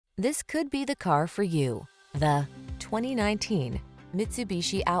This could be the car for you. The 2019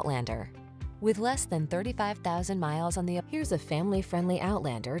 Mitsubishi Outlander. With less than 35,000 miles on the here's a family-friendly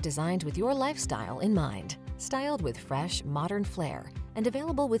Outlander designed with your lifestyle in mind. Styled with fresh, modern flair and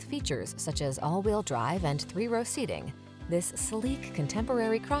available with features such as all-wheel drive and 3-row seating, this sleek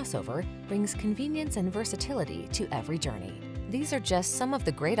contemporary crossover brings convenience and versatility to every journey. These are just some of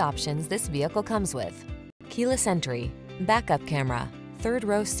the great options this vehicle comes with: keyless entry, backup camera,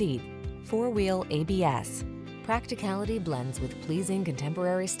 3rd-row seat, 4-wheel ABS. Practicality blends with pleasing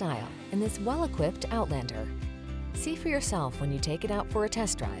contemporary style in this well-equipped Outlander. See for yourself when you take it out for a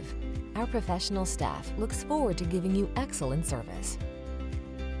test drive. Our professional staff looks forward to giving you excellent service.